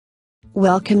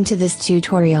Welcome to this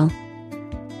tutorial.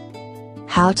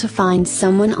 How to find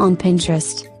someone on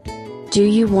Pinterest. Do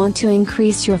you want to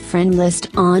increase your friend list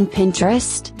on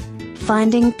Pinterest?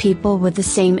 Finding people with the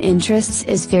same interests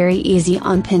is very easy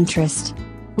on Pinterest.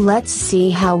 Let's see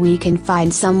how we can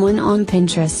find someone on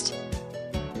Pinterest.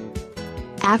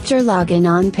 After login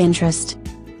on Pinterest,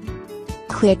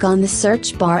 click on the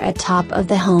search bar at top of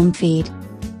the home feed.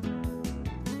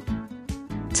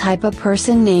 Type a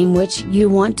person name which you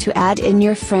want to add in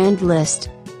your friend list.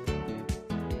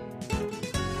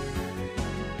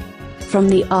 From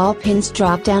the All Pins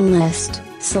drop-down list,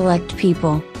 select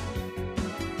People.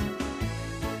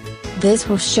 This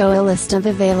will show a list of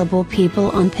available people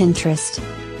on Pinterest.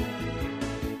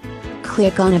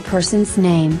 Click on a person's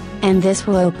name, and this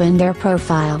will open their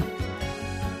profile.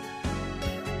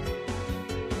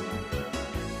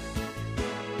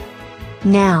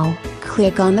 Now,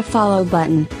 click on the Follow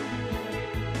button.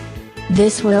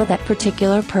 This will that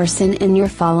particular person in your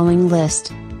following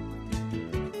list.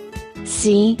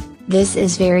 See, this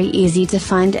is very easy to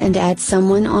find and add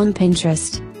someone on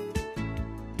Pinterest.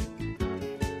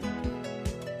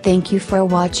 Thank you for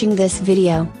watching this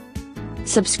video.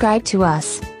 Subscribe to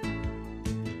us.